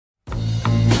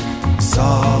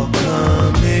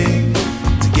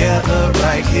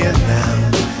and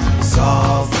now it's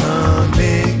all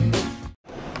coming.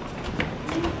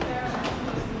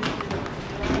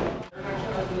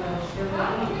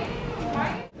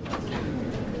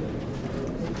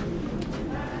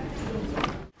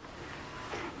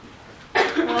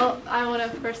 Well, I want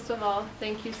to first of all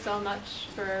thank you so much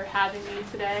for having me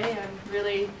today, and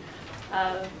really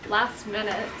last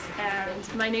minute.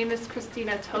 And my name is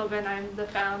Christina Tobin. I'm the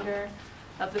founder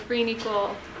of the Free and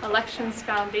Equal Elections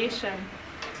Foundation,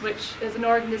 which is an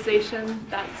organization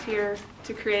that's here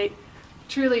to create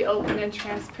truly open and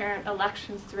transparent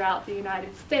elections throughout the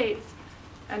United States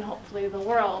and hopefully the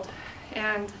world.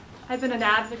 And I've been an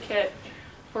advocate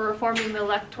for reforming the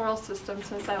electoral system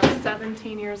since I was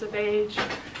 17 years of age,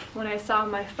 when I saw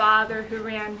my father, who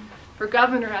ran for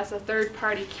governor as a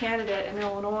third-party candidate in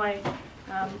Illinois,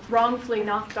 wrongfully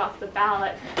knocked off the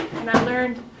ballot. And I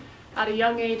learned at a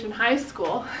young age in high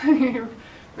school,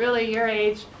 really your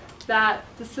age, that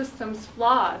the system's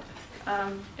flawed.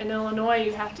 In Illinois,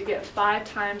 you have to get 5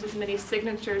 times as many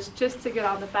signatures just to get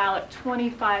on the ballot,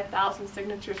 25,000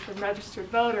 signatures from registered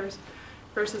voters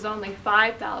versus only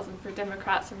 5,000 for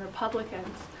Democrats and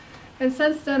Republicans. And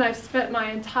since then, I've spent my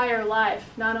entire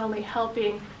life not only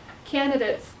helping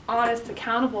candidates, honest,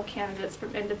 accountable candidates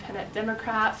from independent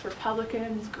Democrats,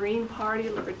 Republicans, Green Party,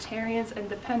 Libertarians,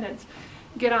 Independents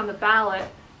get on the ballot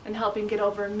and helping get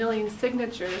over 1 million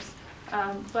signatures.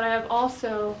 But I have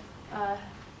also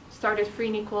started Free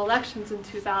and Equal Elections in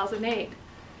 2008.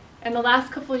 And the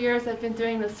last couple of years I've been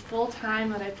doing this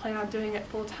full-time, and I plan on doing it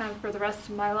full-time for the rest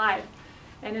of my life.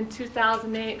 And in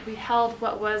 2008 we held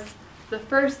what was the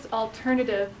first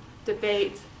alternative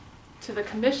debate to the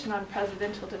Commission on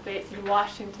Presidential Debates in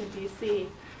Washington, D.C.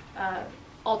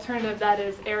 Alternative that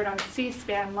is aired on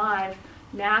C-SPAN live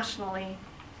nationally.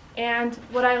 And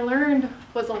what I learned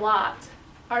was a lot.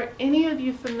 Are any of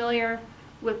you familiar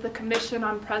with the Commission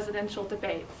on Presidential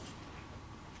Debates?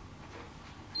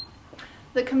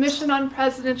 The Commission on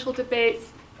Presidential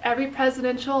Debates, every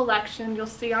presidential election you'll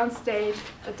see on stage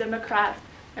a Democrat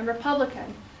and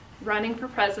Republican running for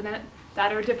president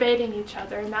that are debating each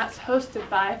other, and that's hosted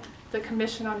by the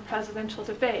Commission on Presidential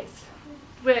Debates,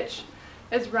 which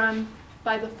is run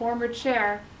by the former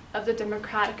chair of the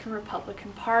Democratic and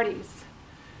Republican parties.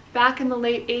 Back in the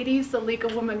late 80s, the League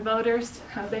of Women Voters,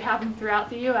 they have them throughout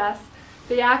the U.S.,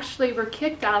 they actually were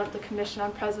kicked out of the Commission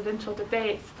on Presidential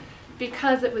Debates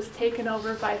because it was taken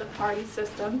over by the party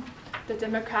system, the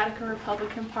Democratic and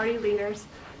Republican Party leaders,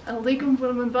 and the League of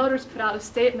Women Voters put out a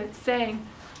statement saying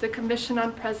the Commission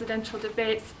on Presidential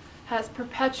Debates has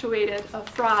perpetuated a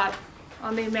fraud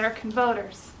on the American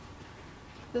voters.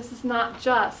 This is not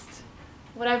just.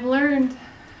 What I've learned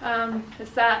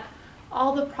is that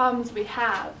all the problems we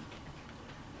have,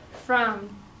 from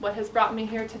what has brought me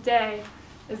here today,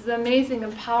 is the amazing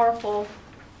and powerful,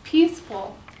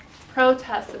 peaceful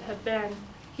protests that have been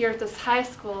here at this high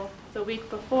school the week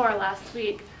before last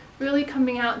week, really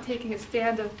coming out and taking a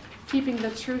stand of keeping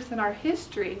the truth in our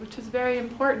history, which is very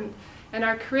important, in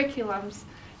our curriculums.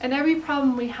 And every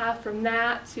problem we have, from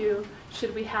that to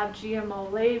should we have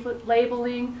GMO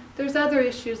labeling. There's other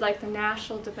issues like the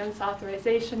National Defense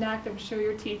Authorization Act. I'm sure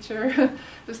your teacher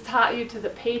has taught you, to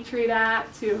the Patriot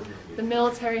Act, to the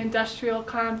military-industrial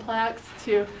complex,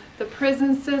 to the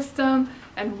prison system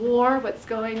and war, what's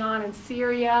going on in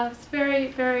Syria. It's very,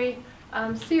 very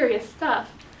serious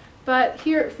stuff. But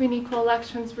here at Free and Equal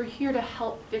Elections, we're here to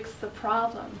help fix the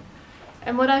problem.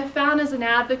 And what I've found as an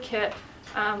advocate,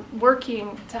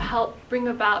 working to help bring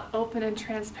about open and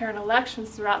transparent elections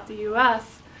throughout the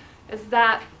U.S., is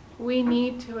that we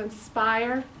need to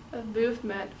inspire a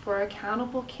movement for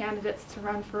accountable candidates to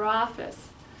run for office.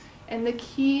 And the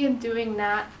key in doing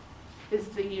that is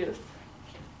the youth.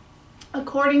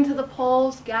 According to the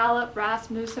polls, Gallup,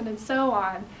 Rasmussen, and so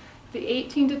on, the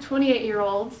 18 to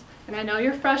 28-year-olds, and I know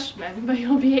you're freshmen, but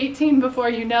you'll be 18 before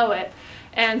you know it,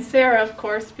 and Sarah, of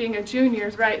course, being a junior,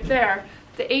 is right there.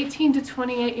 The 18 to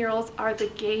 28-year-olds are the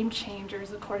game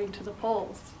changers, according to the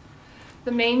polls.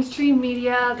 The mainstream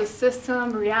media, the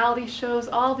system, reality shows,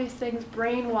 all these things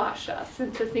brainwash us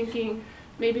into thinking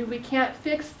maybe we can't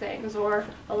fix things, or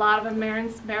a lot of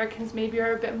Americans maybe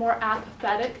are a bit more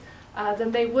apathetic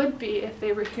than they would be if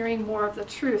they were hearing more of the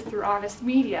truth through honest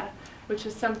media, which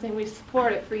is something we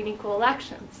support at Free and Equal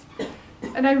Elections.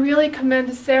 And I really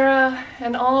commend Sarah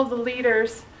and all of the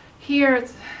leaders here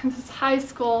at this high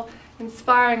school,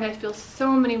 inspiring, I feel,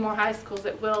 so many more high schools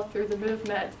that will, through the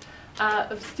movement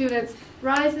of students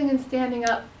rising and standing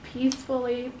up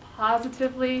peacefully,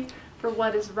 positively, for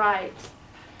what is right.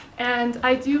 And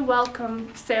I do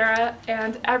welcome Sarah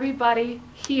and everybody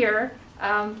here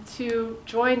to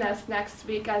join us next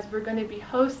week, as we're going to be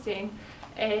hosting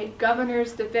a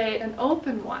governor's debate, an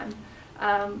open one,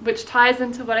 which ties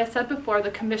into what I said before,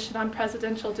 the Commission on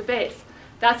Presidential Debates.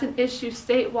 That's an issue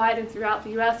statewide and throughout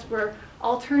the U.S. where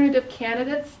alternative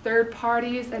candidates, third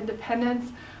parties,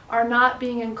 independents, are not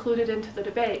being included into the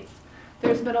debates.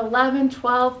 There's been 11,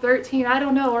 12, 13, I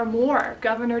don't know, or more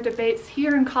governor debates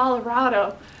here in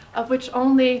Colorado, of which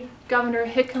only Governor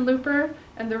Hickenlooper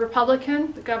and the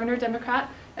Republican, the governor Democrat,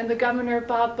 and the governor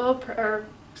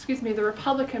the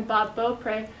Republican Bob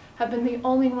Beaupre have been the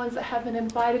only ones that have been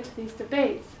invited to these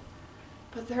debates.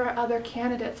 But there are other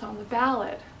candidates on the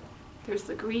ballot. There's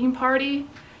the Green Party,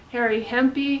 Harry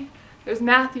Hempy, there's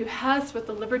Matthew Hess with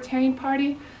the Libertarian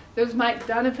Party, there's Mike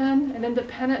Donovan, an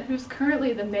independent who's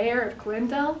currently the mayor of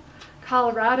Glendale,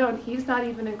 Colorado, and he's not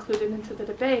even included into the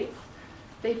debates.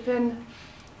 They've been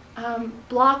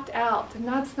blocked out, and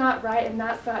that's not right, and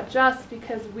that's not just,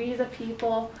 because we the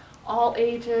people, all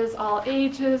ages, all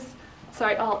races,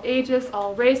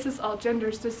 all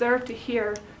genders, deserve to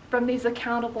hear from these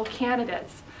accountable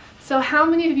candidates. So how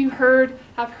many of you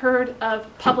have heard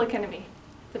of Public Enemy,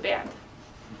 the band?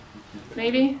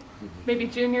 Maybe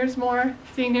juniors more,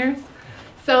 seniors.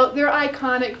 So they're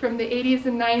iconic from the 80s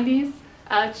and 90s.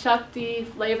 Chuck D,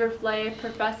 Flavor Flav,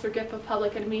 Professor Gipp of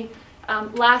Public Enemy.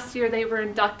 Last year they were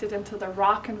inducted into the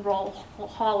Rock and Roll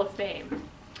Hall of Fame.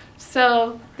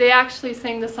 So they actually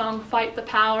sang the song Fight the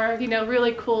Power, you know,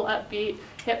 really cool upbeat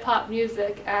hip hop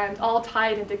music, and all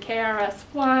tied into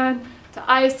KRS-One,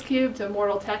 to Ice Cube, to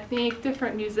Mortal Technique,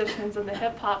 different musicians in the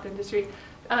hip hop industry.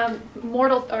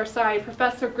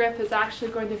 Professor Griff is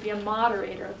actually going to be a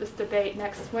moderator of this debate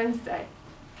next Wednesday,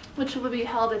 which will be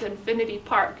held at Infinity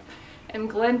Park in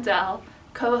Glendale,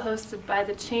 co-hosted by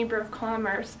the Chamber of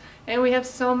Commerce. And we have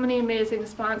so many amazing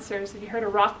sponsors. Have you heard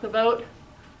of Rock the Vote?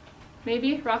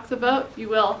 Maybe Rock the Vote? You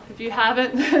will. If you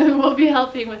haven't, we'll be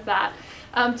helping with that.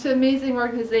 To amazing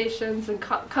organizations and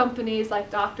companies like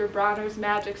Dr. Bronner's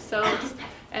Magic Soaps,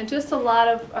 and just a lot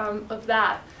of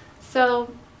that.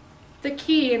 So the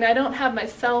key, and I don't have my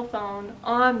cell phone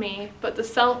on me, but the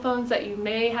cell phones that you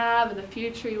may have in the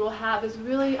future you will have, is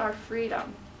really our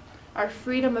freedom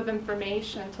of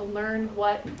information to learn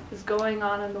what is going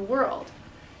on in the world.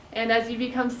 And as you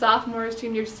become sophomores,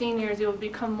 juniors, seniors, you'll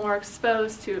become more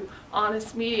exposed to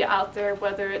honest media out there,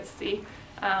 whether it's the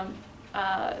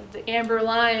Amber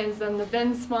Lions and the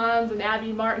Ben Swans and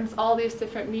Abby Martins, all these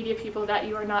different media people that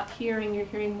you are not hearing. You're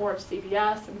hearing more of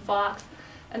CBS and Fox.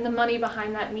 And the money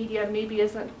behind that media maybe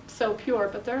isn't so pure,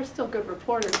 but there are still good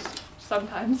reporters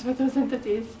sometimes with those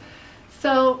entities.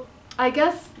 So I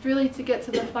guess really to get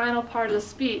to the final part of the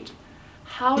speech,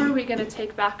 how are we going to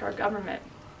take back our government?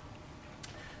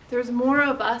 There's more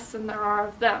of us than there are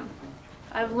of them.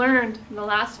 I've learned in the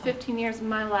last 15 years of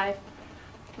my life,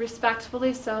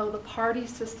 respectfully so, the party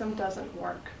system doesn't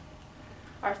work.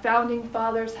 Our founding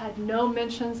fathers had no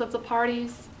mentions of the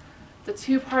parties. The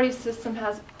two-party system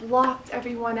has blocked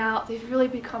everyone out. They've really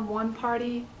become one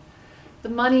party. The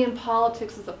money in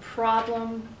politics is a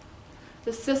problem.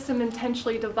 The system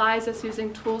intentionally divides us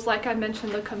using tools like I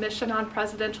mentioned, the Commission on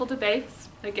Presidential Debates,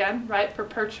 again, right, for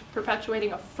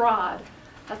perpetuating a fraud.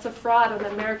 That's a fraud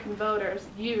on American voters,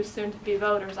 you soon-to-be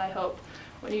voters, I hope,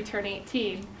 when you turn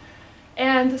 18.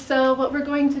 And so what we're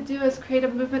going to do is create a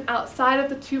movement outside of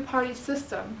the two-party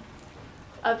system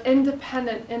of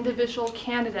independent individual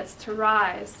candidates to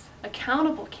rise,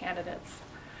 accountable candidates.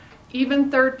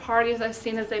 Even third parties I've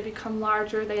seen as they become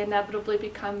larger, they inevitably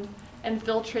become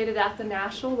infiltrated at the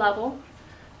national level.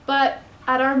 But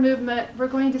at our movement, we're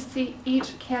going to see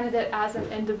each candidate as an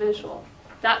individual.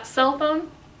 That cell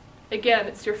phone, again,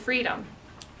 it's your freedom.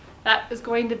 That is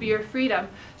going to be your freedom.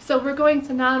 So we're going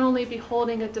to not only be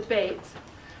holding a debate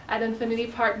at Infinity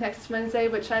Park next Wednesday,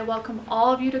 which I welcome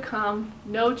all of you to come,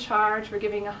 no charge. We're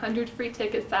giving 100 free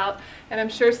tickets out, and I'm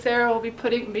sure Sarah will be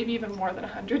putting maybe even more than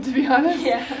 100, to be honest.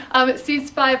 Yeah. It seats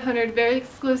 500, very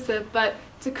exclusive, but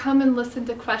to come and listen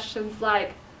to questions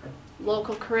like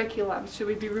local curriculums. Should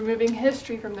we be removing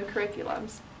history from the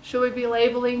curriculums? Should we be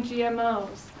labeling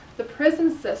GMOs? The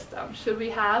prison system, should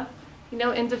we have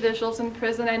individuals in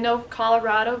prison? I know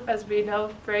Colorado, as we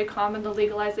know, very common, the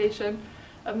legalization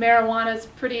of marijuana is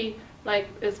pretty,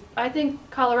 I think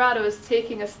Colorado is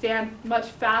taking a stand much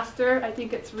faster. I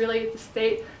think it's really the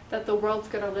state that the world's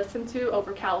going to listen to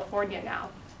over California now.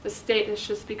 The state has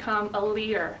just become a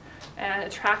leader and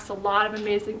attracts a lot of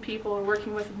amazing people. We're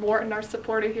working with Morton, our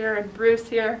supporter here, and Bruce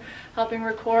here, helping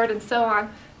record and so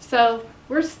on. So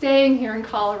we're staying here in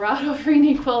Colorado for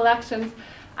equal elections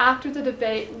after the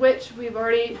debate, which we've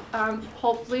already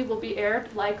hopefully will be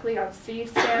aired likely on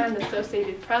C-SPAN. The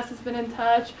Associated Press has been in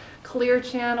touch, Clear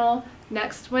Channel,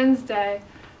 next Wednesday.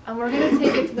 And we're going to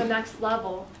take it to the next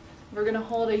level. We're going to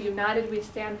hold a United We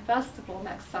Stand festival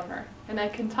next summer. And I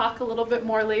can talk a little bit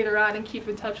more later on and keep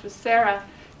in touch with Sarah,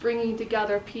 bringing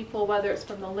together people, whether it's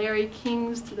from the Larry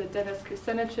Kings to the Dennis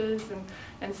Kuciniches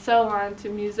and so on, to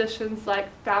musicians like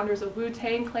founders of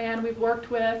Wu-Tang Clan we've worked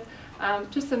with,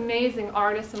 just amazing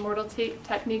artists, Immortal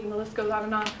Technique, and the list goes on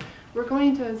and on. We're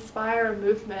going to inspire a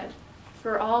movement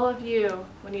for all of you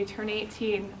when you turn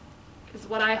 18, is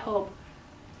what I hope,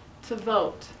 to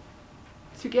vote,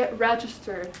 to get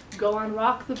registered. Go on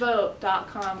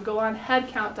rockthevote.com, go on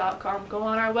headcount.com, go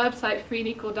on our website,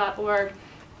 freeandequal.org.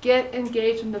 Get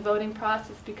engaged in the voting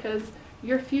process, because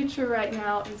your future right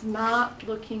now is not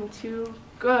looking too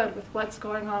good with what's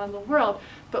going on in the world,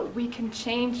 but we can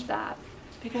change that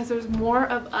because there's more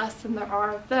of us than there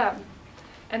are of them.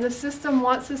 And the system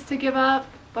wants us to give up,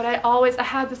 but I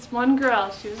had this one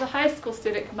girl, she was a high school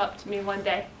student, come up to me one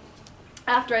day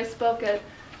after I spoke at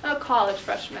a college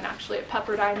freshman actually at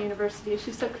Pepperdine University.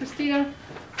 She said, "Christina,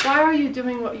 why are you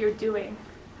doing what you're doing?"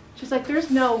 She's like,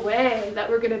 "There's no way that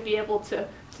we're going to be able to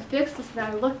fix this." And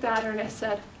I looked at her and I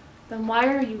said, "Then why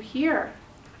are you here?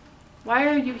 Why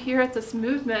are you here at this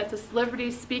movement, this liberty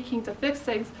speaking to fix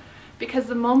things?" Because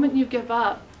the moment you give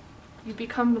up, you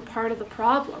become the part of the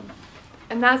problem.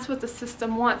 And that's what the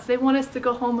system wants. They want us to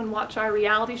go home and watch our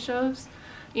reality shows.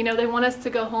 You know, they want us to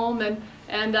go home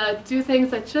and do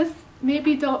things that just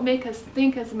maybe don't make us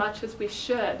think as much as we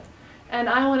should. And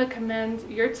I want to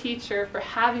commend your teacher for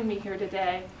having me here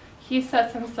today. He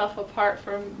sets himself apart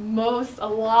from a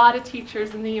lot of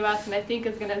teachers in the U.S., and I think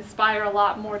is going to inspire a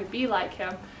lot more to be like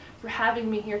him, for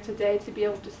having me here today to be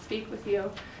able to speak with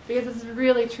you, because this is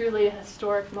really, truly a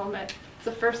historic moment. It's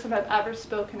the first time I've ever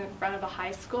spoken in front of a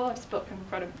high school. I've spoken in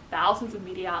front of thousands of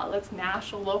media outlets,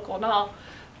 national, local, and all,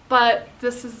 but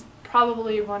this is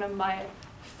probably one of my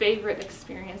favorite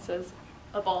experiences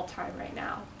of all time right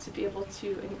now, to be able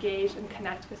to engage and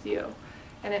connect with you.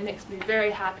 And it makes me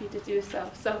very happy to do so.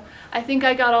 So I think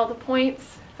I got all the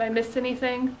points. If I missed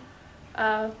anything,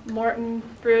 Morton,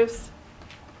 Bruce.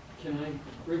 Can I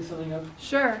bring something up?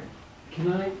 Sure.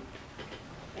 Can I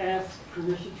ask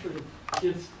permission for the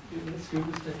kids, the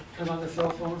students, to come on their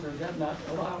cell phones, or is that not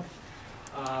allowed?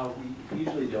 We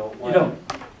usually don't. You don't?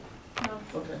 No.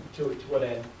 Okay. To what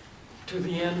end? To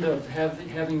the end of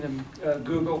having them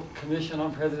Google Commission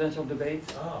on Presidential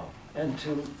Debates, Oh. and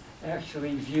to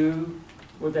actually view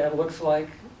what that looks like.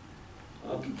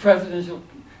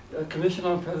 Commission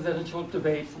on Presidential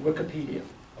Debates, Wikipedia.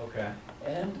 Okay.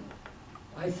 And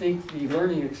I think the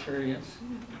learning experience,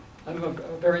 I'm a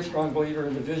very strong believer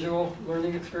in the visual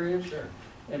learning experience. Sure.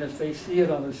 And if they see it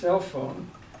on their cell phone,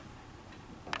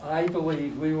 I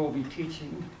believe we will be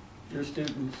teaching your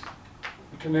students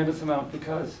a tremendous amount,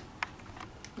 because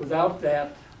without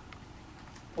that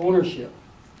ownership,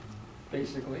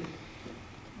 basically,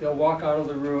 they'll walk out of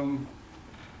the room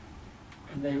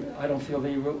and I don't feel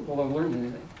they will have learned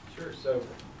anything. Sure. So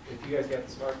if you guys got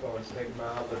the smartphones, take them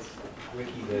out. Let's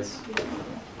wiki this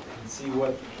and see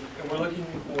what. And we're looking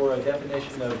for a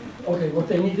definition of. Okay, what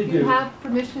they need to do. You have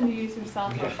permission to use your cell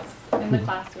phones in the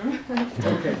classroom.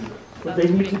 Okay, what they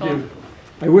need to do.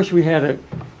 I wish we had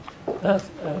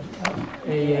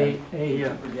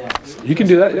You can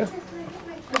do that, yeah.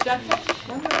 Projector?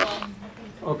 Wonderful.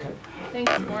 Okay.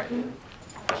 Thanks, Morton.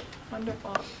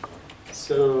 Wonderful.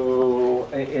 So,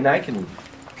 and I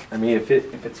mean, if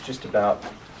it's just about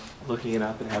looking it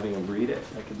up and having them read it,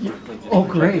 I can certainly just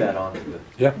project great. that onto the.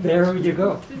 Yeah. There you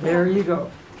go. There you go.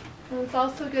 And it's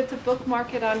also good to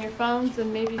bookmark it on your phones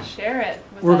and maybe share it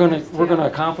with We're others, gonna too.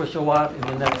 accomplish a lot in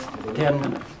the next 10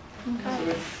 minutes. So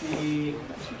Okay. it's the.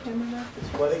 It's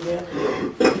what again?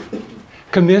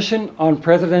 Commission on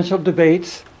Presidential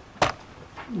Debates,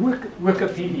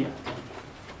 Wikipedia.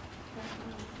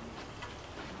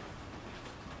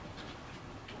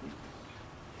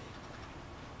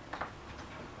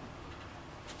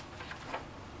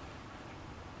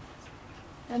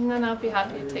 And then I'll be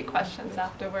happy to take questions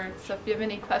afterwards. So if you have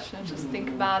any questions, just think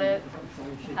about it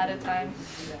ahead of time.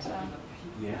 So.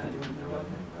 Yeah.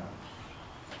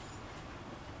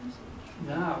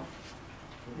 Now,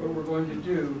 what we're going to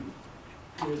do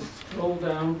is scroll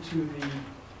down to the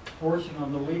portion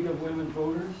on the League of Women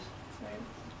Voters, Sorry.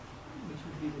 which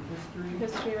would be the history.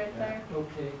 History right there,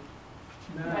 Okay.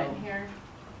 Now, right in here.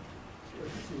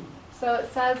 let's see. So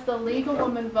it says the League of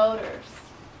Women Voters.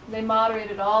 They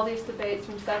moderated all these debates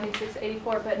from 76 to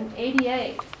 84, but in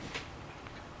 88,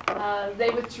 they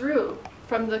withdrew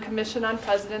from the Commission on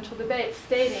Presidential Debates,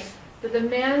 stating the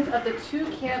demands of the two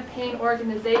campaign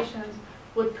organizations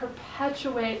would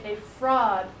perpetuate a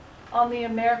fraud on the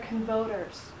American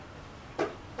voters.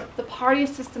 The party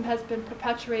system has been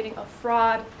perpetuating a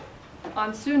fraud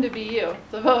on soon to be you,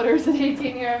 the voters at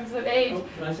 18 years of age. Oh,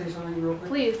 can I say something real quick?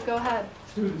 Please, go ahead.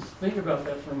 Students, think about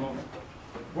that for a moment.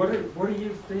 What do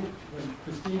you think when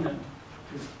Christina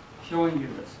is showing you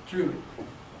this, truly?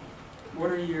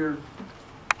 What are your,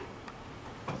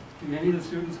 do any of the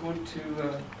students want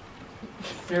to,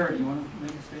 Sarah, do you want to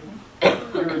make a statement?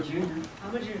 You're a junior.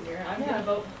 I'm a junior. I'm Yeah. going to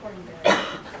vote before you,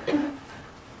 Barry.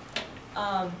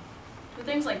 For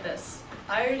things like this,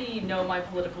 I already know my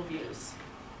political views.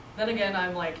 Then again,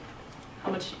 I'm like,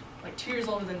 how much, like 2 years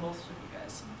older than most of you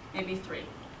guys, maybe 3.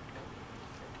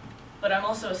 But I'm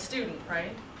also a student,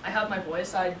 right? I have my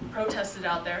voice. I protested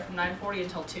out there from 9:40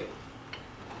 until 2.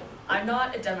 I'm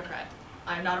not a Democrat.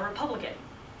 I'm not a Republican.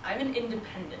 I'm an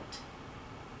independent.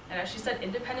 And as she said,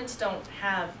 independents don't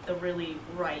have the really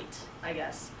right, I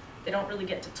guess. They don't really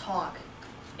get to talk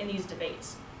in these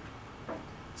debates.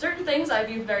 Certain things I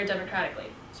view very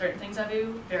democratically. Certain things I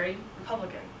view very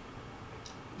Republican.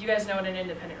 You guys know what an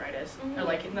independent right is? Mm-hmm. Or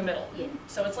like in the middle. Yeah.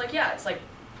 So it's like, yeah, it's like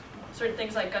certain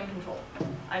things like gun control.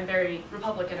 I'm very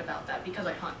Republican about that because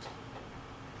I hunt.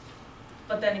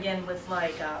 But then again, with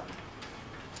like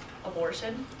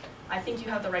abortion, I think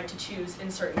you have the right to choose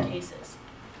in certain cases.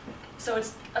 So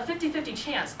it's a 50-50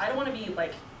 chance. I don't want to be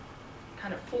like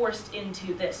kind of forced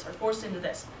into this or forced into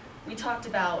this. We talked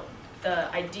about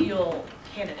the ideal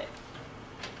candidate.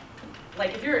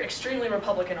 Like if you're extremely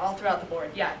Republican all throughout the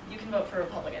board, yeah, you can vote for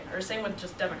Republican, or same with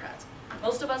just Democrats.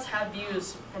 Most of us have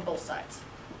views from both sides.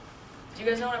 Do you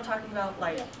guys know what I'm talking about?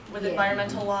 Like with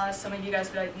environmental laws, some of you guys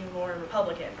be like more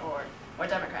Republican or more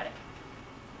Democratic.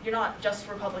 You're not just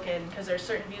Republican because there's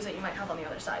certain views that you might have on the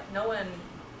other side. No one,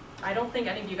 I don't think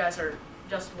any of you guys are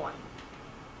just one.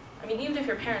 I mean, even if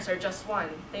your parents are just one,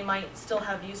 they might still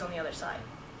have views on the other side.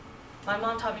 My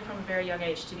mom taught me from a very young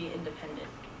age to be independent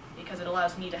because it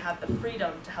allows me to have the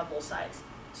freedom to have both sides.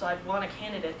 So I'd want a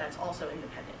candidate that's also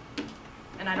independent.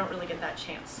 And I don't really get that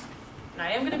chance. And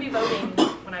I am going to be voting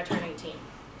when I turn 18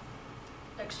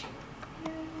 next year.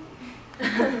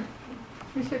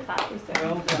 We should clap for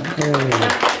Sarah. Well done.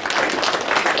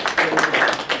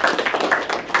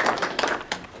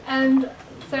 And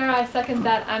Sarah, I second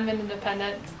that. I'm an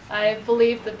independent. I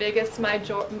believe the biggest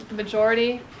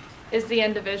majority is the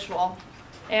individual.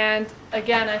 And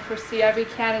again, I foresee every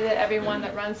candidate, everyone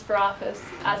that runs for office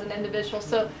as an individual.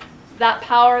 So that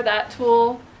power, that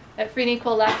tool at Free and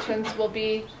Equal Elections will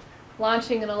be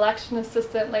launching an election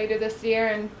assistant later this year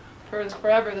and for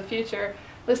forever the future,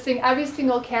 listing every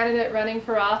single candidate running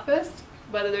for office,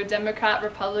 whether they're Democrat,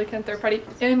 Republican, third party,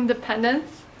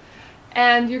 independents.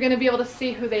 And you're going to be able to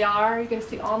see who they are. You're going to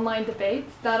see online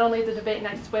debates, not only the debate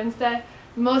next Wednesday.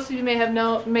 Most of you may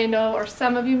know, or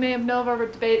some of you may have known over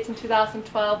debates in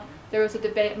 2012. There was a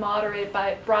debate moderated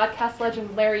by broadcast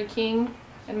legend Larry King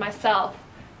and myself.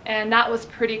 And that was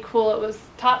pretty cool. It was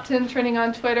top 10 trending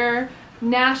on Twitter.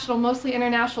 National, mostly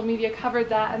international media covered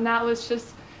that. And that was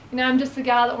just, you know, I'm just a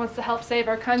gal that wants to help save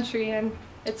our country. And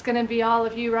it's going to be all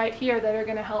of you right here that are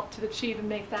going to help to achieve and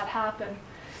make that happen.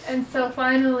 And so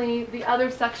finally, the other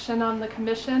section on the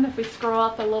commission, if we scroll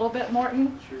up a little bit,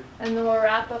 Morton, Sure. and then we'll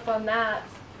wrap up on that,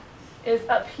 is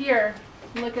up here.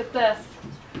 Look at this.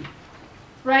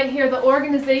 Right here, the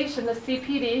organization, the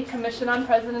CPD, Commission on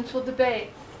Presidential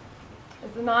Debates,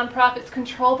 is a nonprofit. It's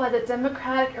controlled by the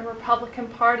Democratic and Republican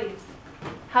parties.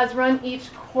 Has run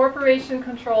each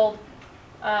corporation-controlled,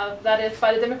 that is,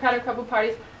 by the Democratic and Republican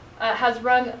parties, has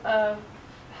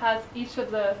each of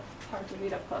the, it's hard to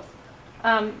read up close,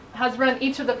 has run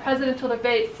each of the presidential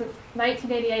debates since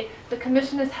 1988. The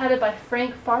commission is headed by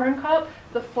Frank Fahrenkopf,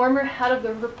 the former head of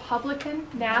the Republican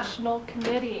National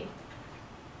Committee,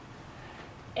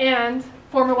 and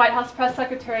former White House Press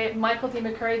Secretary Michael D.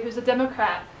 McCurry, who's a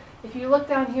Democrat. If you look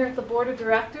down here at the board of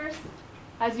directors,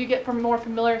 as you get more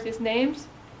familiar with these names,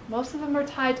 most of them are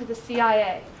tied to the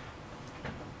CIA.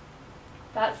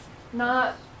 That's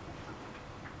not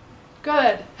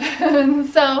good.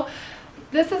 So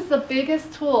this is the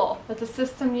biggest tool that the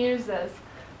system uses.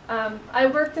 I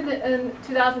worked in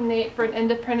 2008 for an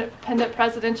independent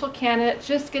presidential candidate,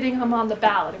 just getting him on the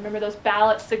ballot. Remember those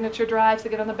ballot signature drives to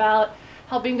get on the ballot?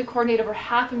 Helping to coordinate over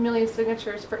 500,000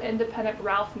 signatures for independent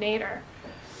Ralph Nader.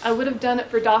 I would have done it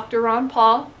for Dr. Ron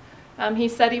Paul. He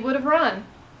said he would have run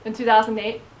in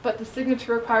 2008, but the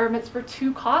signature requirements were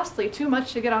too costly, too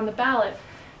much to get on the ballot.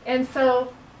 And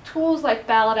so tools like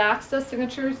ballot access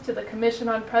signatures to the Commission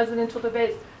on Presidential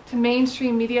Debates to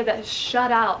mainstream media that has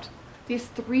shut out these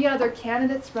 3 other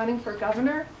candidates running for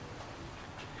governor.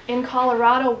 In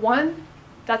Colorado, one,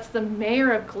 that's the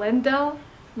mayor of Glendale,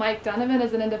 Mike Donovan,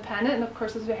 is an independent, and of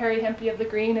course there's Harry Hempy of the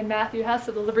Green and Matthew Hess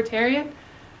of the Libertarian.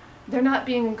 They're not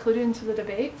being included into the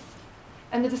debates.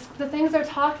 And the things they're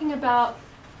talking about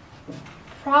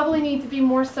probably need to be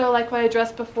more so like what I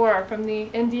addressed before, from the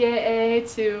NDAA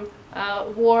to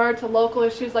war to local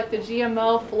issues like the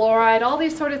GMO, fluoride, all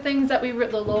these sort of things that the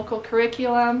local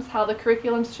curriculums, how the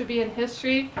curriculums should be in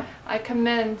history. I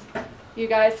commend you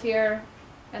guys here,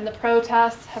 and the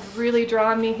protests have really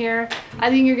drawn me here. I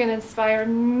think you're going to inspire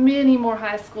many more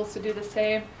high schools to do the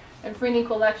same, and Free and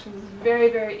Equal Elections is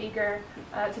very, very eager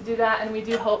to do that, and we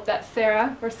do hope that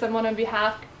Sarah or someone on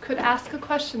behalf could ask a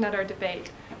question at our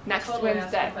debate next Totally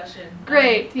Wednesday. ask a question.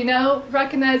 Great, you know,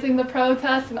 recognizing the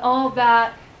protests and all of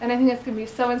that, and I think it's going to be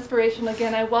so inspirational.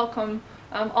 Again, I welcome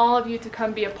all of you to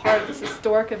come be a part of this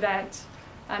historic event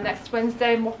next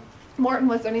Wednesday. Morton,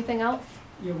 was there anything else?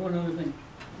 Yeah, one other thing.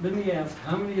 Let me ask,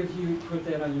 how many of you put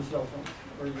that on your cell phone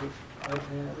or your iPad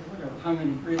or whatever? How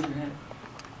many? Raise your hand.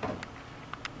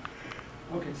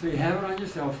 Okay, so you have it on your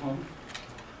cell phone,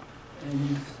 and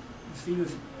you see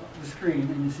the screen,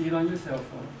 and you see it on your cell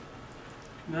phone.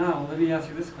 Now, let me ask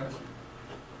you this question.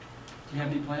 Do you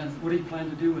have any plans? What do you plan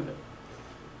to do with it?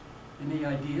 Any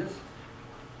ideas?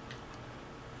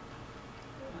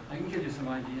 I can give you some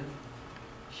ideas.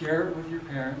 Share it with your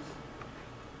parents.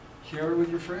 Share it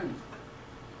with your friends.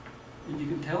 And you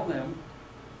can tell them,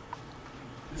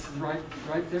 this is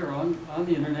right there on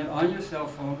the internet, on your cell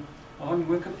phone, on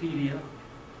Wikipedia,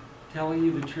 telling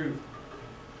you the truth.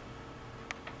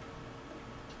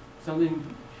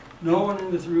 Something no one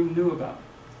in this room knew about.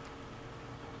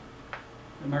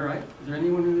 Am I right? Is there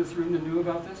anyone in this room that knew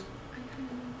about this?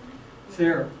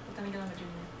 Sarah. But then again, I'm a junior,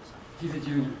 so. She's a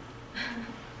junior.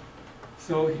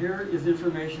 So here is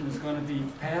information that's going to be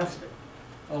passed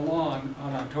along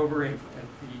on October 8th at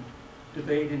the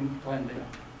debate in Glendale.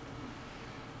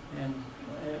 And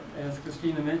as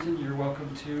Christina mentioned, you're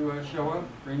welcome to show up,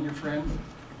 bring your friends.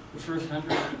 The first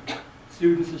 100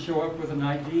 students to show up with an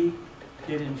ID,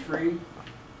 get in free.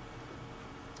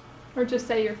 Or just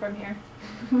say you're from here.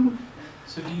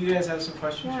 So do you guys have some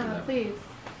questions for Yeah, them? please.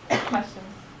 Questions.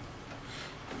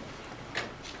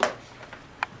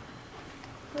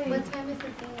 Please. What time is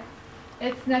it there?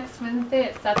 It's next Wednesday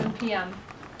at 7 p.m.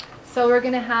 So we're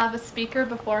going to have a speaker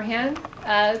beforehand,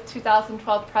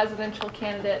 2012 presidential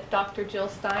candidate Dr. Jill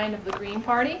Stein of the Green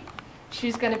Party.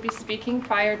 She's going to be speaking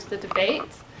prior to the debate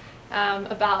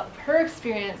about her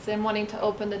experience in wanting to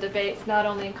open the debates not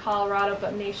only in Colorado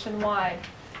but nationwide.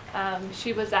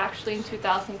 She was actually in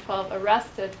 2012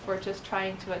 arrested for just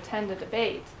trying to attend a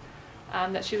debate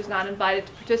that she was not invited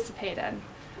to participate in.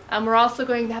 We're also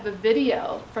going to have a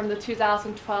video from the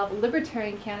 2012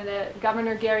 Libertarian candidate,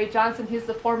 Governor Gary Johnson. He's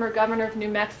the former governor of New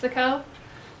Mexico.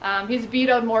 He's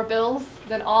vetoed more bills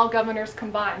than all governors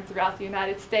combined throughout the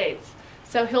United States.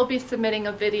 So he'll be submitting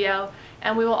a video,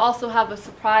 and we will also have a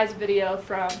surprise video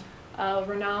from a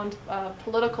renowned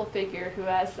political figure who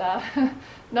has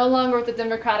no longer with the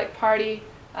Democratic Party.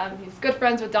 He's good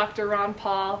friends with Dr. Ron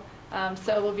Paul,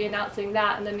 so we'll be announcing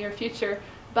that in the near future.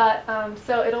 But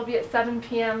so it'll be at 7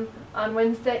 p.m. on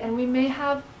Wednesday, and we may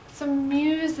have some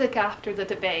music after the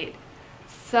debate.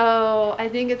 So I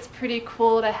think it's pretty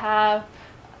cool to have,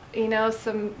 you know,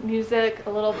 some music, a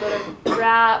little bit of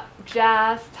rap,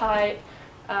 jazz type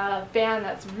band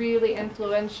that's really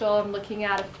influential. I'm looking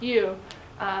at a few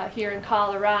here in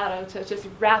Colorado to just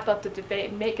wrap up the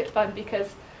debate and make it fun,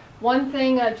 because one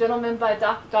thing a gentleman by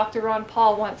Dr. Ron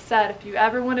Paul once said, if you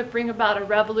ever want to bring about a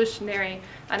revolutionary,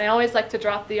 and I always like to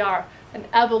drop the R, an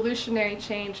evolutionary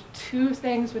change, two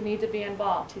things would need to be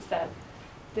involved, he said,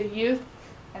 the youth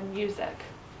and music.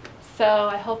 So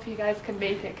I hope you guys can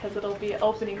make it, because it'll be an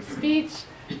opening speech,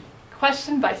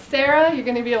 question by Sarah, you're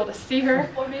going to be able to see her.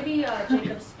 Or maybe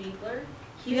Jacob Spiegler.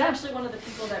 He's Yeah. actually one of the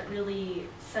people that really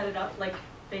set it up, like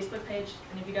Facebook page.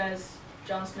 Any of you guys,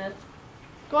 John Smith?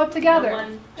 Go up together.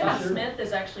 John Yeah. Smith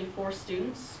is actually 4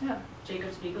 students. Yeah.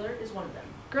 Jacob Spiegler is one of them.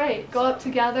 Great. Go up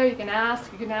together. You can ask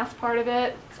part of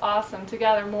it. It's awesome.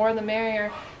 Together, more the merrier.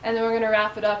 And then we're going to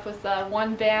wrap it up with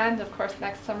one band. Of course,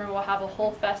 next summer we'll have a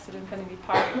whole fest at Infinity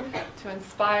Park to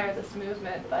inspire this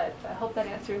movement. But I hope that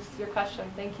answers your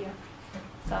question. Thank you.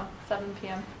 So, 7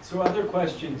 p.m. So other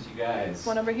questions, you guys?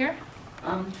 One over here.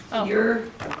 In Oh. your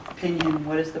opinion,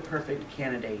 what is the perfect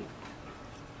candidate?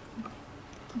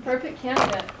 Perfect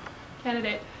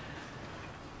candidate.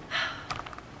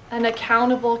 An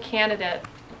accountable candidate.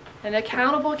 An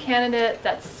accountable candidate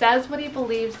that says what he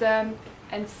believes in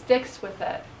and sticks with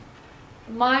it.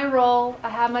 My role, I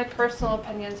have my personal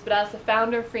opinions, but as the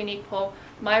founder of Free and Equal,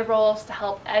 my role is to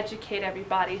help educate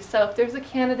everybody. So if there's a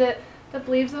candidate that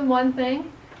believes in one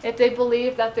thing, if they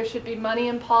believe that there should be money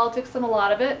in politics and a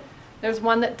lot of it, there's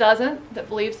one that doesn't, that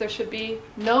believes there should be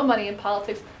no money in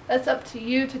politics. That's up to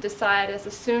you to decide as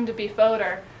a soon-to-be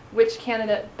voter which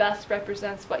candidate best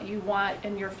represents what you want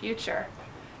in your future.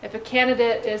 If a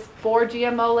candidate is for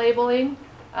GMO labeling,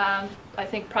 I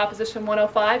think Proposition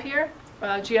 105 here,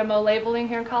 GMO labeling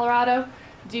here in Colorado,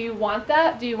 do you want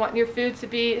that? Do you want your food to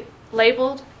be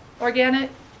labeled organic?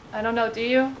 I don't know, do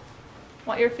you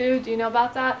want your food? Do you know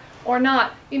about that? Or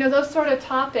not? You know, those sort of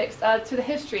topics, to the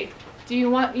history. Do you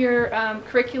want your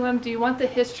curriculum, do you want the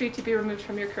history to be removed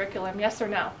from your curriculum? Yes or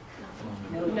no?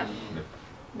 No.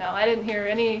 No, I didn't hear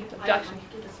any objection.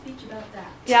 I give a speech about that.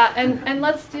 Yeah, and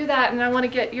let's do that, and I want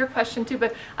to get your question too,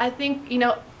 but I think, you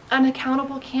know, an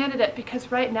accountable candidate,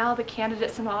 because right now the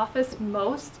candidates in office,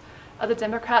 most of the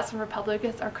Democrats and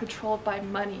Republicans are controlled by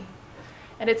money.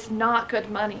 And it's not good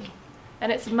money.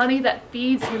 And it's money that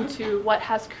feeds into what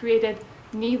has created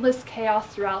needless chaos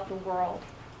throughout the world.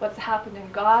 What's happened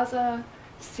in Gaza,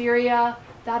 Syria,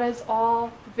 that is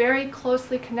all very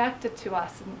closely connected to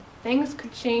us. And things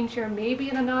could change here, maybe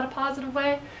in a not a positive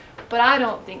way, but I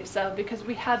don't think so, because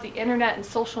we have the internet and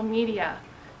social media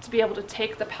to be able to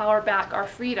take the power back, our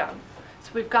freedom.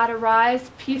 So we've got to rise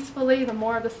peacefully, the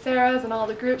more of the Sarahs and all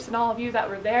the groups and all of you that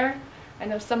were there. I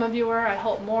know some of you were, I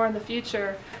hope more in the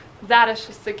future. That is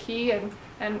just the key, and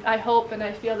I hope and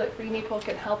I feel that Free and Equal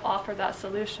can help offer that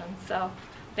solution. So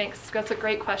thanks, that's a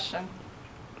great question.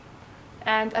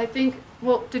 And I think,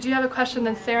 well, did you have a question?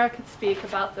 Then Sarah could speak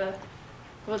about the,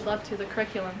 would love to, the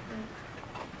curriculum.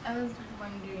 I was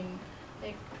wondering,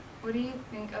 like, what do you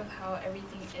think of how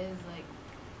everything is, like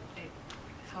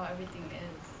how everything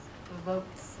is, the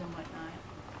votes and whatnot?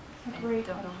 I Great.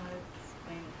 don't know how to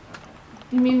explain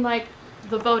it. You mean like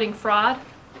the voting fraud?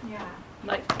 Yeah.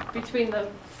 Like between the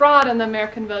fraud and the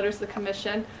American Voters, the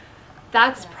Commission?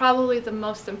 That's probably the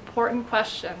most important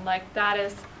question. Like that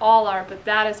is all our, but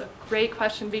that is a great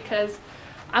question, because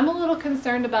I'm a little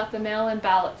concerned about the mail-in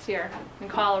ballots here in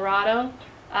Colorado.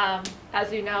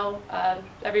 As you know,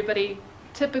 everybody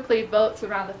typically votes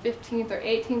around the 15th or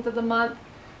 18th of the month.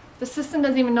 The system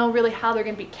doesn't even know really how they're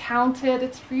going to be counted.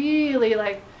 It's really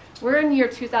like, we're in year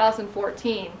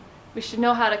 2014. We should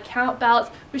know how to count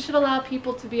ballots. We should allow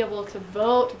people to be able to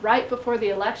vote right before the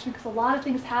election, because a lot of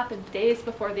things happen days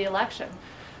before the election.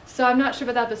 So I'm not sure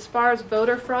about that, but as far as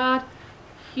voter fraud,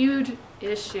 huge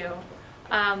issue.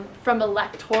 From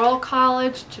electoral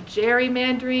college to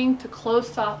gerrymandering to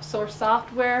closed source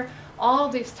software, all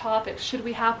these topics. Should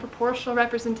we have proportional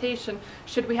representation?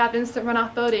 Should we have instant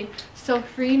runoff voting? So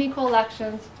Free and Equal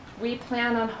Elections, we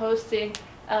plan on hosting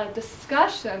a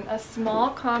discussion, a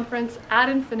small conference at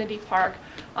Infinity Park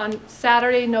on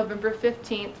Saturday, November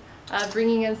 15th,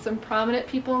 bringing in some prominent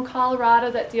people in Colorado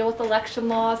that deal with election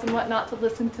laws and whatnot to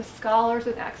listen to scholars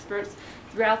and experts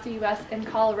throughout the U.S. and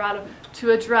Colorado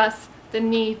to address the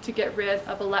need to get rid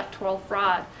of electoral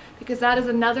fraud. Because that is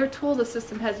another tool the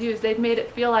system has used. They've made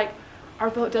it feel like our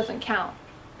vote doesn't count.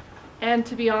 And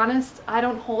to be honest, I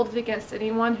don't hold it against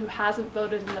anyone who hasn't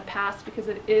voted in the past, because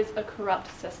it is a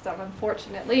corrupt system,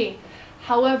 unfortunately.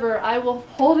 However, I will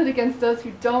hold it against those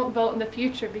who don't vote in the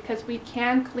future, because we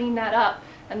can clean that up.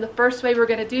 And the first way we're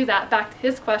going to do that, back to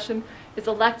his question, is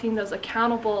electing those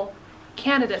accountable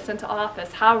candidates into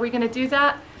office. How are we going to do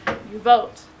that? You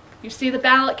vote. You see the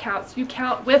ballot counts. You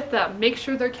count with them. Make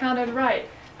sure they're counted right.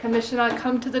 Commission on,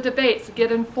 come to the debates,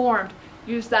 get informed.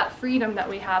 Use that freedom that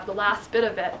we have, the last bit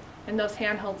of it, in those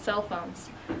handheld cell phones.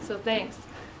 So thanks.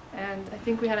 And I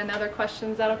think we had another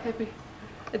question. Is that okay if we,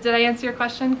 did I answer your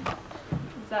question?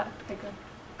 Is that okay?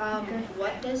 Good. Okay.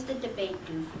 What does the debate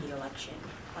do for the election?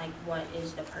 Like, what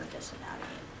is the purpose of having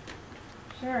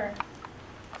it? Sure.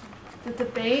 The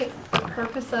debate, the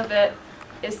purpose of it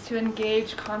is to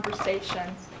engage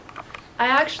conversation. I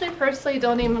actually personally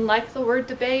don't even like the word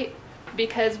debate,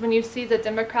 because when you see the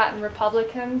Democrat and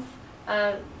Republicans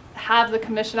have the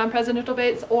Commission on Presidential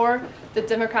Debates, or the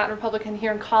Democrat and Republican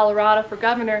here in Colorado for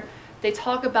governor, they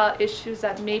talk about issues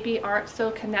that maybe aren't so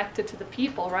connected to the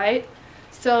people, right?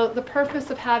 So the purpose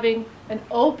of having an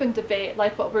open debate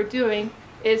like what we're doing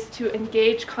is to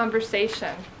engage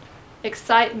conversation,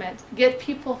 excitement, get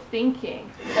people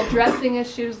thinking, addressing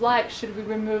issues like, should we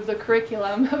remove the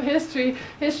curriculum of history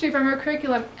from our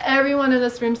curriculum? Everyone in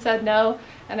this room said no,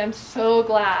 and I'm so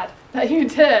glad that you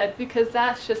did, because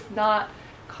that's just not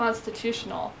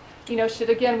constitutional. You know, should,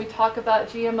 again, we talk about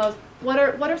GMOs. What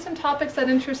are some topics that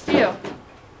interest you?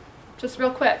 Just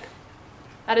real quick.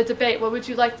 At a debate, what would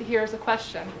you like to hear as a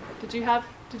question? Did you have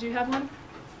one?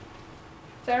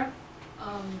 Sarah?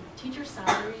 Teacher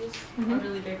salaries are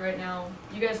really big right now.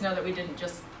 You guys know that we didn't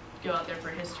just go out there for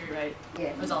history, right? Yeah.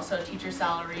 It was also teacher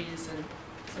salaries and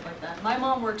stuff like that. My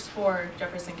mom works for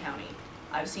Jefferson County.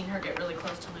 I've seen her get really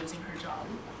close to losing her job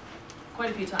quite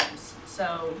a few times.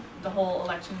 So the whole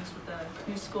elections with the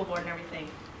new school board and everything,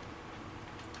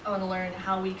 I want to learn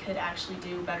how we could actually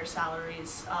do better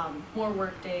salaries, more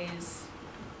work days,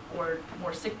 or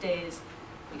more sick days,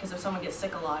 because if someone gets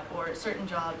sick a lot, or certain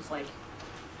jobs, like,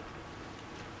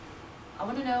 I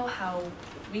want to know how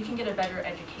we can get a better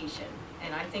education.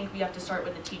 And I think we have to start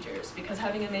with the teachers, because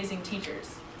having amazing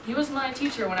teachers. He was my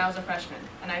teacher when I was a freshman,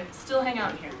 and I still hang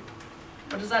out in here.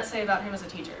 What does that say about him as a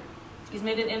teacher? He's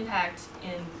made an impact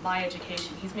in my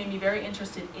education. He's made me very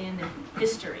interested in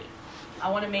history. I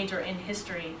want to major in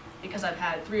history because I've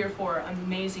had 3 or 4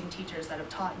 amazing teachers that have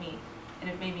taught me and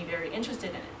have made me very interested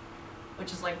in it,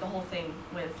 which is like the whole thing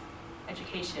with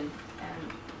education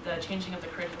and the changing of the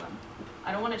curriculum.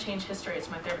 I don't want to change history,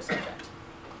 it's my favorite subject.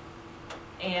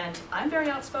 And I'm very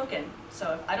outspoken,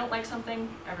 so if I don't like something,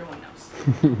 everyone knows.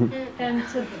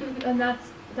 And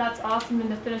that's awesome. And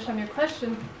to finish on your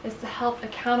question, is to help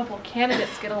accountable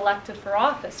candidates get elected for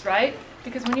office, right?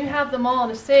 Because when you have them all on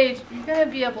a stage, you're going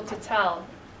to be able to tell.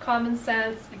 Common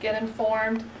sense, you get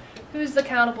informed, who's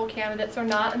accountable candidates or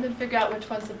not, and then figure out which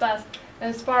one's the best.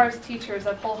 And as far as teachers,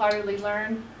 I've wholeheartedly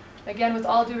learned, again, with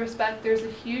all due respect, there's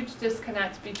a huge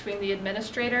disconnect between the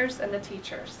administrators and the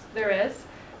teachers. There is.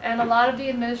 And a lot of the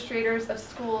administrators of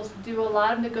schools do a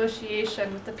lot of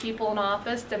negotiation with the people in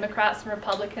office, Democrats and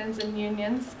Republicans and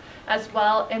unions as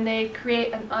well, and they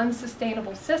create an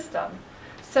unsustainable system.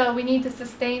 So we need to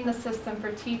sustain the system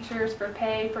for teachers, for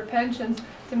pay, for pensions,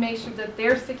 to make sure that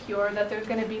they're secure, that there's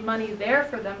going to be money there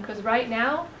for them, because right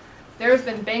now there's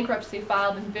been bankruptcy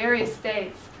filed in various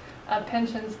states of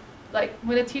pensions. Like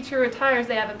when a teacher retires,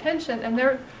 they have a pension and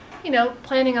they're,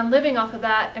 planning on living off of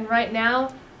that, and right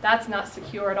now that's not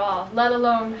secure at all, let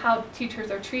alone how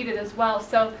teachers are treated as well.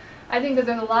 So I think that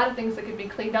there's a lot of things that could be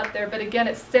cleaned up there, but again,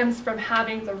 it stems from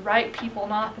having the right people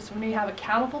in office. When you have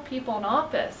accountable people in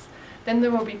office, then there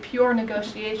will be pure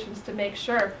negotiations to make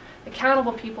sure,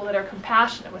 accountable people that are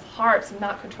compassionate with hearts and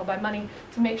not controlled by money,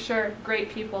 to make sure great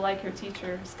people like your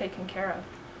teacher is taken care of.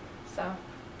 So,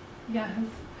 yes.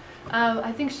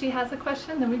 I think she has a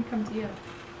question, then we can come to you.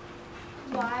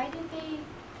 Why did they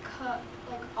cut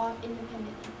off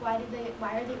independent? Why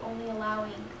are they only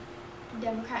allowing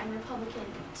Democrat and Republican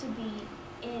to be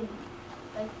in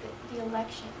the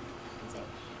election? I'd say.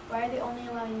 Why are they only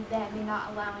allowing them and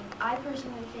not allowing? I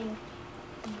personally think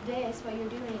what you're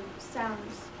doing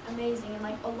sounds amazing,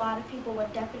 and a lot of people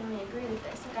would definitely agree with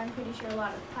this. I'm pretty sure a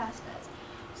lot of the class does.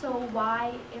 So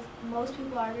why, if most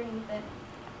people are agreeing with it,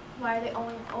 why are they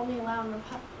only allowing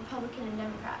Republican and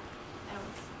Democrat? I don't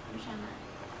understand that.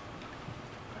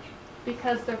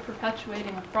 Because they're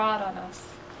perpetuating a fraud on us.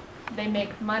 They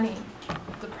make money.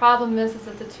 The problem is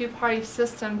that the two-party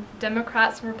system,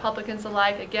 Democrats and Republicans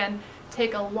alike, again,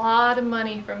 take a lot of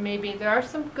money from there are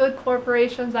some good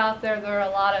corporations out there, there are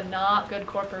a lot of not good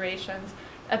corporations,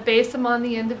 base them on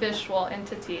the individual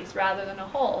entities rather than a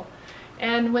whole.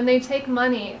 And when they take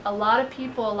money, a lot of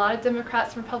people, a lot of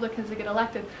Democrats and Republicans that get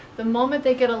elected, the moment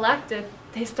they get elected,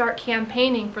 they start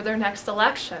campaigning for their next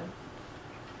election.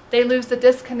 They lose the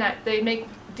disconnect. They make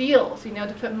deals,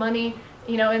 to put money,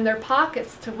 in their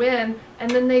pockets to win,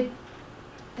 and then they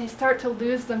start to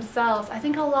lose themselves. I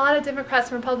think a lot of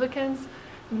Democrats and Republicans,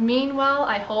 meanwhile,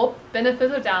 I hope, benefit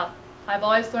of the doubt. I've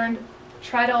always learned,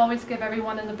 try to always give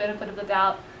everyone the benefit of the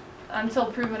doubt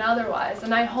until proven otherwise.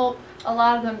 And I hope a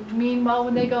lot of them mean well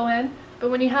when they go in,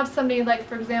 but when you have somebody like,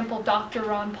 for example, Dr.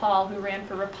 Ron Paul, who ran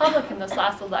for Republican this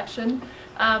last election,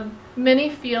 many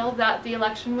feel that the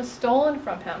election was stolen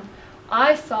from him.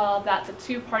 I saw that the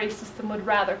two-party system would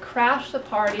rather crash the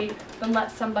party than let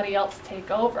somebody else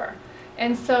take over.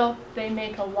 And so they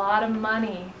make a lot of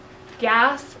money.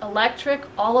 Gas, electric,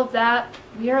 all of that,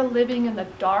 we are living in the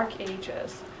dark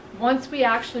ages. Once we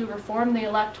actually reform the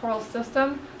electoral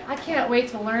system, I can't wait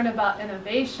to learn about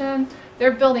innovation.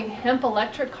 They're building hemp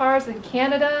electric cars in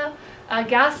Canada.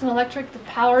 Gas and electric, the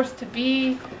powers to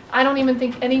be. I don't even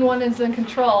think anyone is in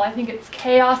control. I think it's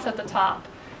chaos at the top.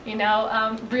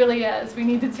 Really is. We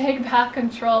need to take back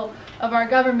control of our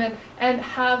government and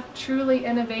have truly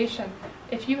innovation.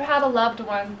 If you had a loved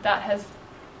one that has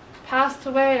passed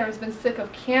away or has been sick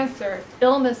of cancer,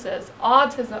 illnesses,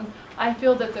 autism, I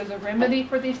feel that there's a remedy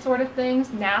for these sort of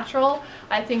things, natural.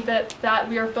 I think that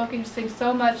we are focusing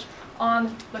so much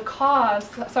on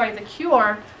the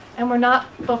cure, and we're not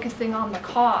focusing on the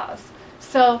cause.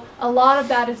 So a lot of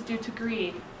that is due to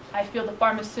greed. I feel the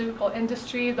pharmaceutical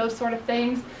industry, those sort of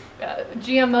things,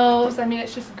 GMOs,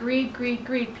 it's just greed, greed,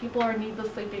 greed. People are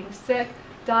needlessly being sick,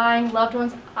 dying, loved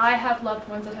ones. I have loved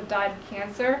ones that have died of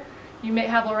cancer. You may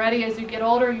have already. As you get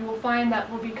older, you will find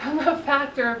that will become a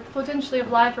factor potentially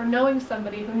of life, or knowing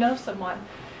somebody who knows someone.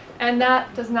 And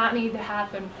that does not need to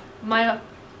happen. My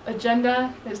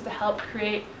agenda is to help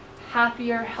create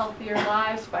happier, healthier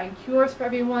lives, find cures for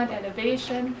everyone,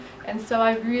 innovation. And so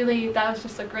that was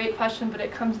just a great question, but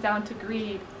it comes down to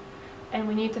greed. And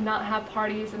we need to not have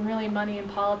parties and really money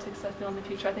and politics, I feel, in the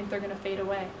future. I think they're going to fade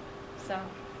away. So,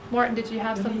 Morton, did you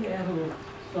have something? Let me add a little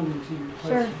something to your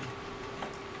question.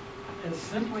 Sure. As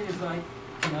simply as I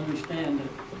can understand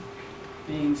it,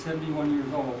 being 71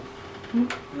 years old,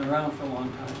 and around for a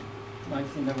long time, might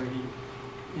seem that way to you,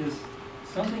 is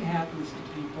something happens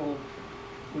to people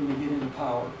when they get into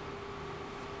power,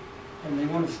 and they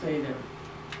want to stay there.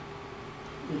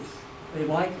 They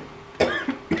like it,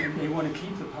 and they want to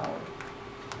keep the power.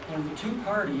 And the two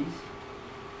parties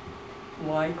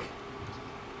like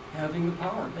having the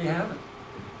power. They have it.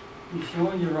 He's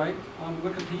showing you right on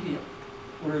Wikipedia,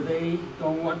 where they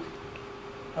don't want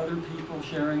other people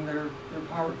sharing their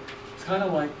power. It's kind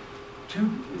of like two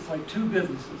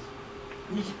businesses.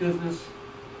 Each business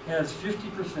has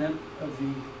 50% of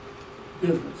the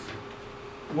business.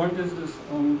 One business is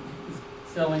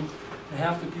selling to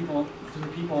half the people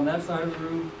on that side of the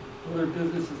room. Other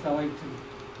business is selling to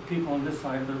the people on this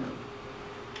side of the room.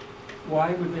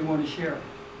 Why would they want to share it?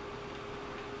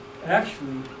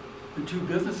 Actually, the two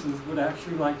businesses would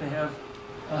actually like to have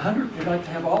 100. They'd like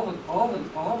to have all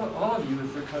of you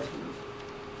as their customers.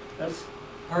 That's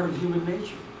part of human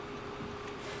nature.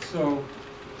 So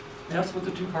that's what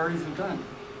the two parties have done.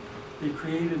 They've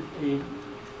created a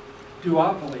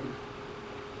duopoly.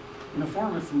 In a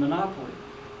form, it's a monopoly,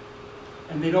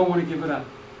 and they don't want to give it up.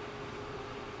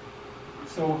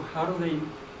 So how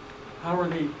are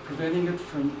they preventing it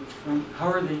from how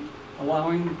are they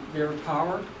allowing their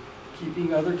power,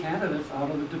 keeping other candidates out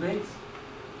of the debates,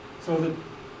 so that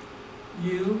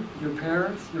you, your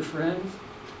parents, your friends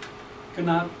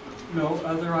cannot know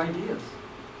other ideas?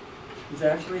 It's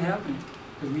actually happening,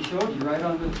 because we showed you right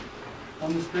on the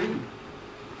screen.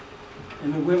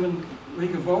 And the Women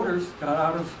League of Voters got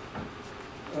out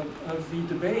of the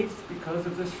debates because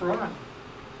of this fraud.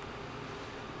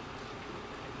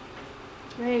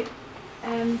 Great.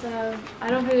 And I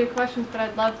don't have any questions, but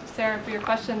I'd love, Sarah, for your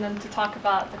question, then to talk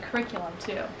about the curriculum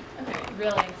too. Okay.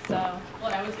 Really, so.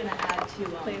 What I was going to add to,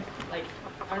 Please. like,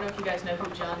 I don't know if you guys know who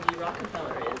John D.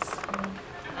 Rockefeller is.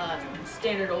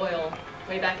 Standard Oil,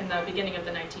 way back in the beginning of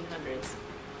the 1900s.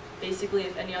 Basically,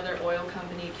 if any other oil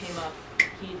company came up,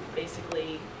 he'd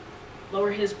basically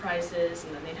lower his prices,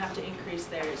 and then they'd have to increase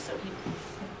theirs. So he'd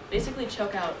basically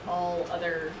choke out all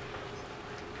other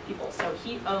people. So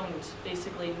he owned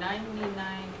basically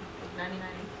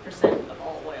 99% of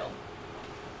all oil.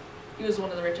 He was one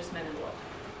of the richest men in the world.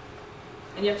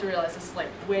 And you have to realize this is like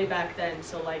way back then,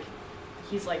 so like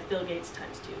he's like Bill Gates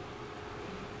times 2.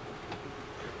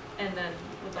 And then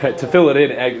with the To fill it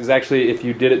in, is actually, if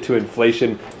you did it to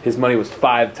inflation, his money was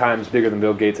 5 times bigger than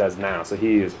Bill Gates has now. So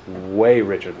he is way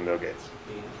richer than Bill Gates.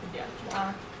 Yeah.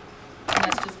 And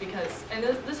that's just because, and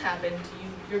this happened,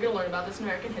 you're going to learn about this in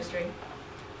American history.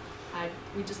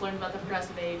 We just learned about the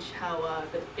Progressive Age, how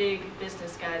the big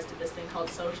business guys did this thing called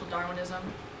social Darwinism.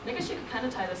 And I guess you could kind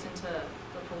of tie this into the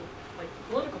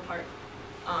political part.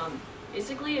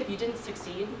 Basically, if you didn't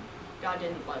succeed, God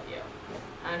didn't love you.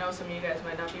 I know some of you guys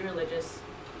might not be religious,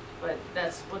 but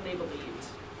that's what they believed.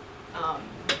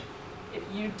 If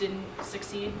you didn't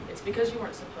succeed, it's because you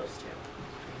weren't supposed to.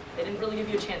 They didn't really give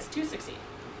you a chance to succeed,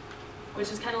 which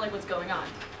is kind of like what's going on.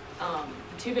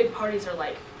 The two big parties are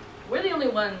like, we're the only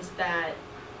ones that,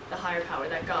 the higher power,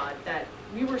 that God, that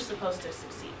we were supposed to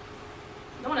succeed.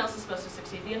 No one else is supposed to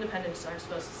succeed. The independents aren't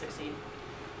supposed to succeed.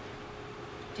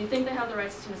 Do you think they have the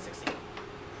rights to succeed?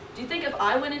 Do you think if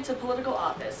I went into political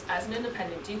office as an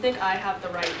independent, do you think I have the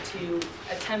right to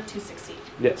attempt to succeed?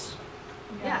 Yes.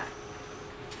 Yeah.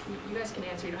 You guys can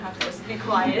answer. You don't have to just be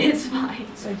quiet. It's fine.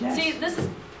 Yes. See, this is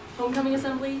homecoming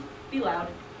assembly. Be loud.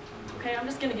 Okay, I'm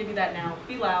just going to give you that now.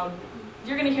 Be loud.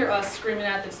 You're going to hear us screaming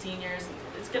at the seniors.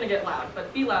 It's going to get loud,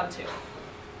 but be loud too.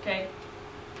 Okay?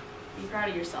 Be proud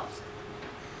of yourselves.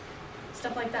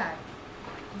 Stuff like that.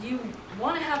 You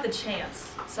want to have the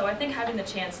chance. So I think having the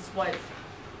chance is what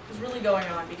is really going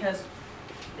on, because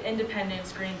the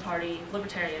independents, Green Party,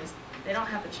 libertarians, they don't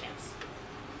have the chance.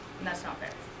 And that's not fair.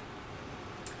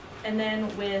 And then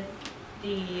with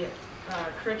the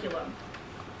curriculum,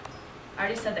 I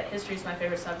already said that history is my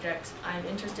favorite subject. I'm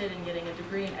interested in getting a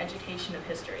degree in education of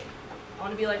history. I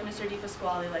want to be like Mr.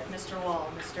 DePasquale, like Mr.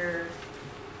 Wall, Mr.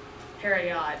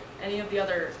 Harriot, any of the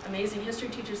other amazing history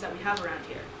teachers that we have around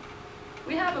here.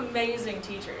 We have amazing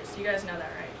teachers. You guys know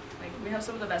that, right? Like, we have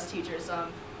some of the best teachers.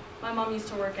 My mom used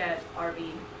to work at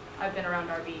RV. I've been around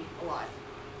RV a lot.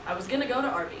 I was going to go to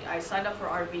RV. I signed up for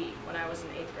RV when I was in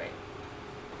 8th grade,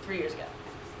 3 years ago.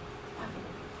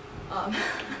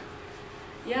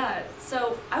 Yeah,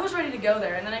 so I was ready to go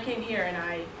there, and then I came here and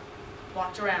I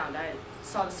walked around. I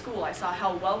saw the school. I saw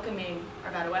how welcoming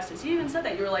Arvada West is. You even said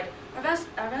that. You were like,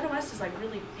 Arvada West is like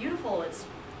really beautiful.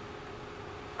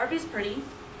 RV's pretty,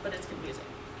 but it's confusing.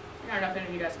 I don't know if any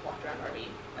of you guys have walked around RV.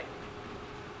 Like,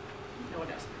 no one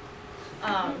knows.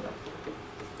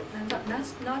 And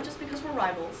that's not just because we're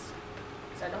rivals,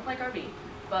 because I don't like RV,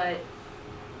 but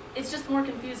it's just more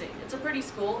confusing. It's a pretty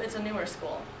school. It's a newer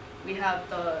school. We have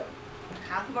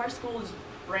half of our school is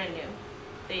brand new.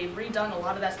 They've redone a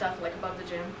lot of that stuff like above the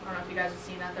gym. I don't know if you guys have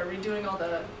seen that. They're redoing all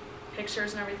the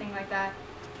pictures and everything like that.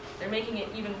 They're making it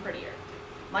even prettier.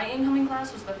 My incoming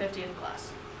class was the 50th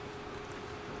class.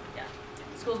 Yeah,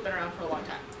 the school's been around for a long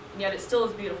time. And yet it still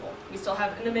is beautiful. We still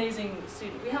have an amazing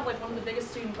student. We have like one of the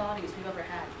biggest student bodies we've ever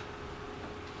had.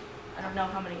 I don't know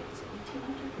how many, is it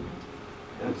 1,800 or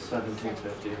 19? It's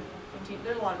 1750. 19,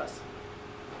 there's a lot of us.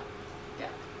 Yeah.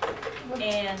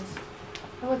 And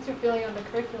what's your feeling on the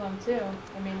curriculum too?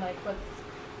 I mean, like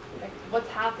what's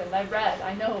happened? I've read,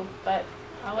 I know, but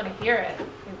I want to hear it,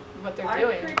 what they're doing.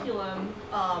 Our curriculum,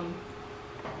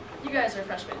 you guys are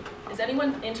freshmen. Is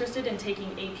anyone interested in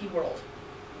taking AP World?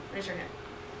 Raise your hand.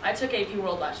 I took AP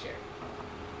World last year.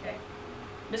 Okay.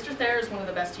 Mr. Thayer is one of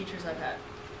the best teachers I've had.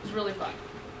 It was really fun.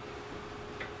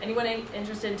 Anyone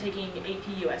interested in taking AP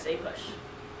USA Push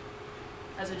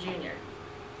as a junior?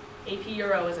 AP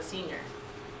Euro as a senior?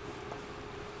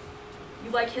 You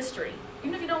like history.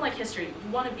 Even if you don't like history,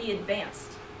 you want to be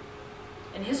advanced.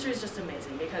 And history is just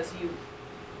amazing because you,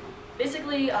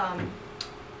 basically,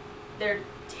 they're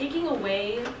taking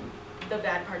away the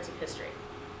bad parts of history.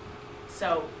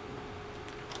 So,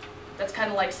 that's kind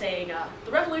of like saying,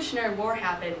 the Revolutionary War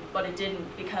happened, but it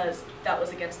didn't because that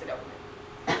was against the government.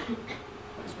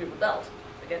 Because we rebelled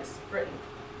against Britain.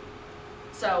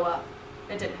 So,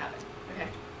 it didn't happen, okay?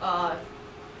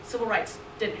 Civil rights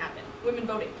didn't happen. Women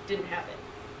voting didn't happen.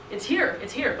 It's here,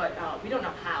 but we don't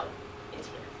know how it's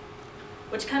here.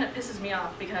 Which kind of pisses me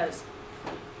off because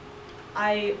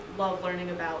I love learning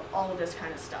about all of this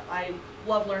kind of stuff. I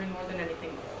love learning more than anything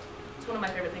in the world. It's one of my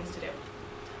favorite things to do.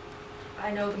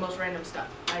 I know the most random stuff.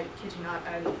 I kid you not.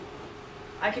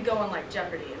 I could go on like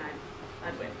Jeopardy and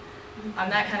I'd win. I'm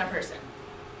that kind of person.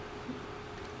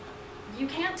 You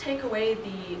can't take away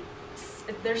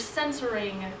they're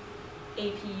censoring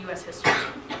AP US history.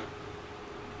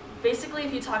 Basically,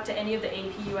 if you talk to any of the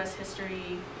AP US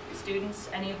history students,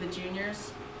 any of the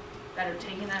juniors that are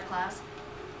taking that class,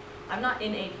 I'm not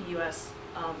in AP US.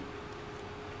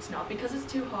 It's not because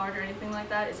it's too hard or anything like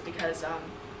that. It's because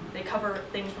they cover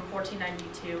things from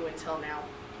 1492 until now.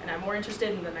 And I'm more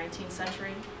interested in the 19th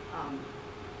century,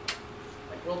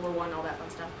 like World War I, all that fun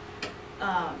stuff.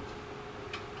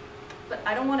 But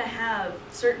I don't want to have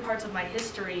certain parts of my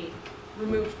history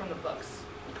removed from the books.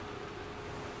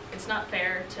 It's not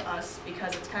fair to us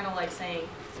because it's kind of like saying,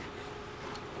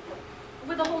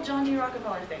 with the whole John D.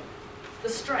 Rockefeller thing, the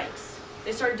strikes,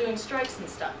 they started doing strikes and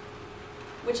stuff,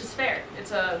 which is fair.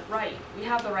 It's a right. We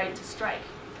have the right to strike.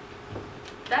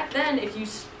 Back then, if you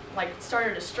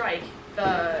started a strike,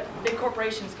 the big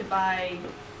corporations could buy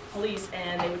police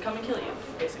and they would come and kill you,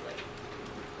 basically.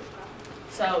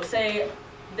 So say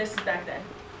this is back then.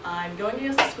 I'm going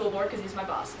against the school board because he's my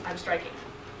boss. I'm striking.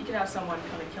 He could have someone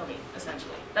come and kill me,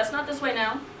 essentially. That's not this way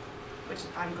now, which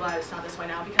I'm glad it's not this way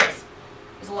now because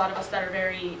there's a lot of us that are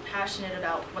very passionate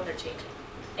about what they're changing.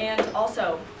 And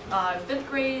also, 5th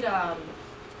grade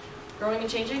growing and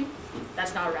changing,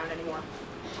 that's not around anymore.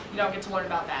 You don't get to learn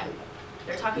about that.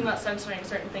 They're talking about censoring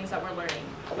certain things that we're learning,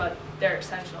 but they're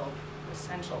essential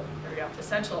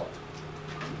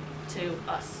to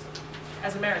us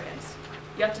as Americans.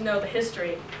 You have to know the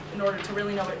history in order to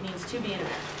really know what it means to be an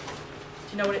American,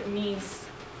 to know what it means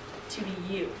to be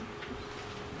you.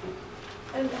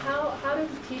 And how do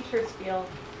the teachers feel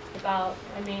about,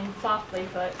 I mean, softly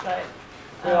put, but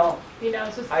well, you know,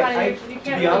 it's just kind of, you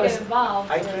can't really get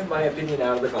involved. I keep my opinion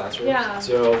out of the classroom. Yeah,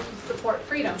 so support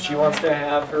freedom. if she wants to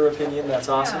have her opinion, that's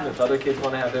awesome. Yeah. If other kids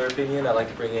want to have their opinion, I like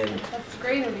to bring in That's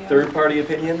great of you. third-party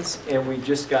opinions. And we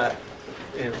just got,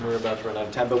 and we're about to run out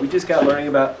of time, but we just got done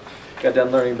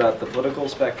learning about the political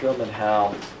spectrum and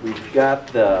how we've got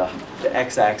the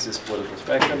x-axis political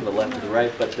spectrum, the left and the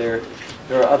right, but there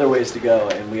are other ways to go,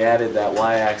 and we added that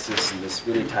y-axis, and this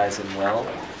really ties in well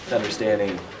to understanding,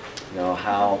 you know,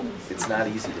 how it's not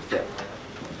easy to fit.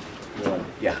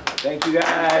 Yeah, thank you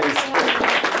guys.